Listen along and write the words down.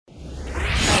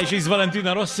She's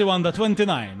Valentina Rossi għandha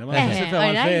 29.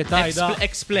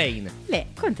 Explain. Le,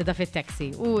 konti da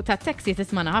fit-taxi u ta' taxi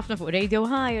tismana ħafna fuq radio,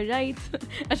 hi, right?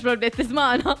 Għax probabli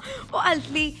tismana u għalt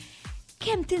li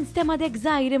kem tinstema dek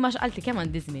zaħiri maċ għalti kem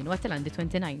għandi żmien u għattil għandi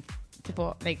 29. Tipo,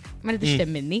 like, ma nidix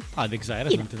temminni. Għadik zaħira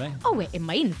 29. Owe,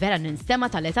 imma jien vera ninstema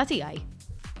tal-età tiegħi.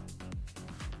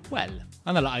 Well,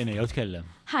 għana laqajna jew tkellem.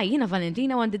 Ħaj, jiena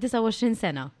Valentina u għandi 29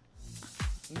 sena.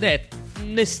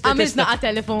 Għamilt naqa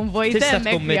telefon voice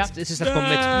emmek. Tista' tkun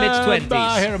mid-20s.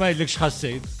 Ħir ma jidlikx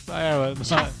ħassejt.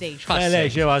 X'ħassejt? Lej,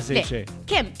 xie ħassejt xie.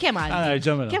 Kem għalli?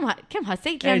 Kem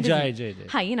ħassejt li għandi?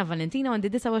 Ħaj, jiena Valentina u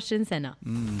għandi 29 sena.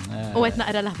 U għet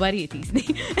naqra l-aħbarijiet jisni.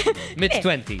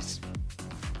 Mid-20s.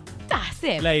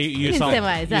 Taħseb. Lej, you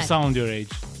sound your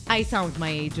age. I sound my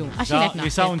age. Għaxinek naħseb.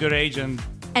 You sound your age and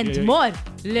more.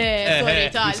 Le, sorry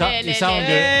ta'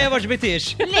 le.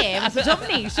 Waġbitix. Le, ma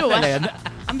s-ġobni, xu.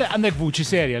 Għandek vuċi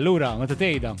serja, l-ura, ma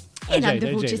t-tejda. Jina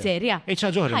għandi vuċi serja. Eċa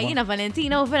ġoħri. Jina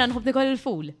Valentina u vera nħob nikol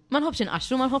il-ful. Ma nħobx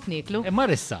nqaxru, ma nħob niklu. Ma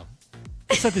rissa.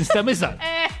 Issa tinstamizza.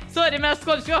 Sorry, ma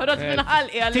skolx joħroġ minn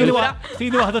ħalqi għallura.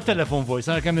 Tini waħda telefon voice,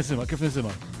 għana kem nisima, kif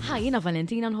nisima? Jina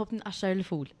Valentina nħob nqaxxar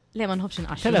il-ful. Le, ma nħobx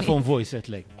nqaxru. Telefon voice,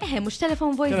 etlek. Mux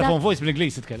telefon voice. Telefon voice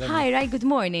bil-Inglis titkellem. Hi, right, good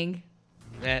morning.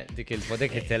 Dik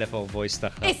il-telefon voice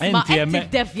taħħa. Isma,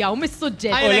 t-devjaw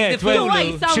mis-sujġet.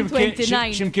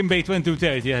 Ximkien bej 20 u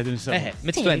 30 jgħedin sa.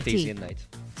 Mid-20s jennajt.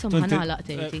 Somma nalaq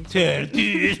 30.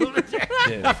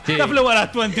 30. Taf li wara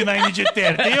 29 iġi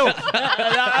 30, jow.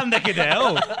 Għandek idea,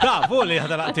 taf, u li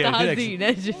ħadalaq 30.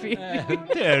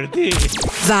 30.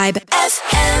 Vibe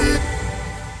FM.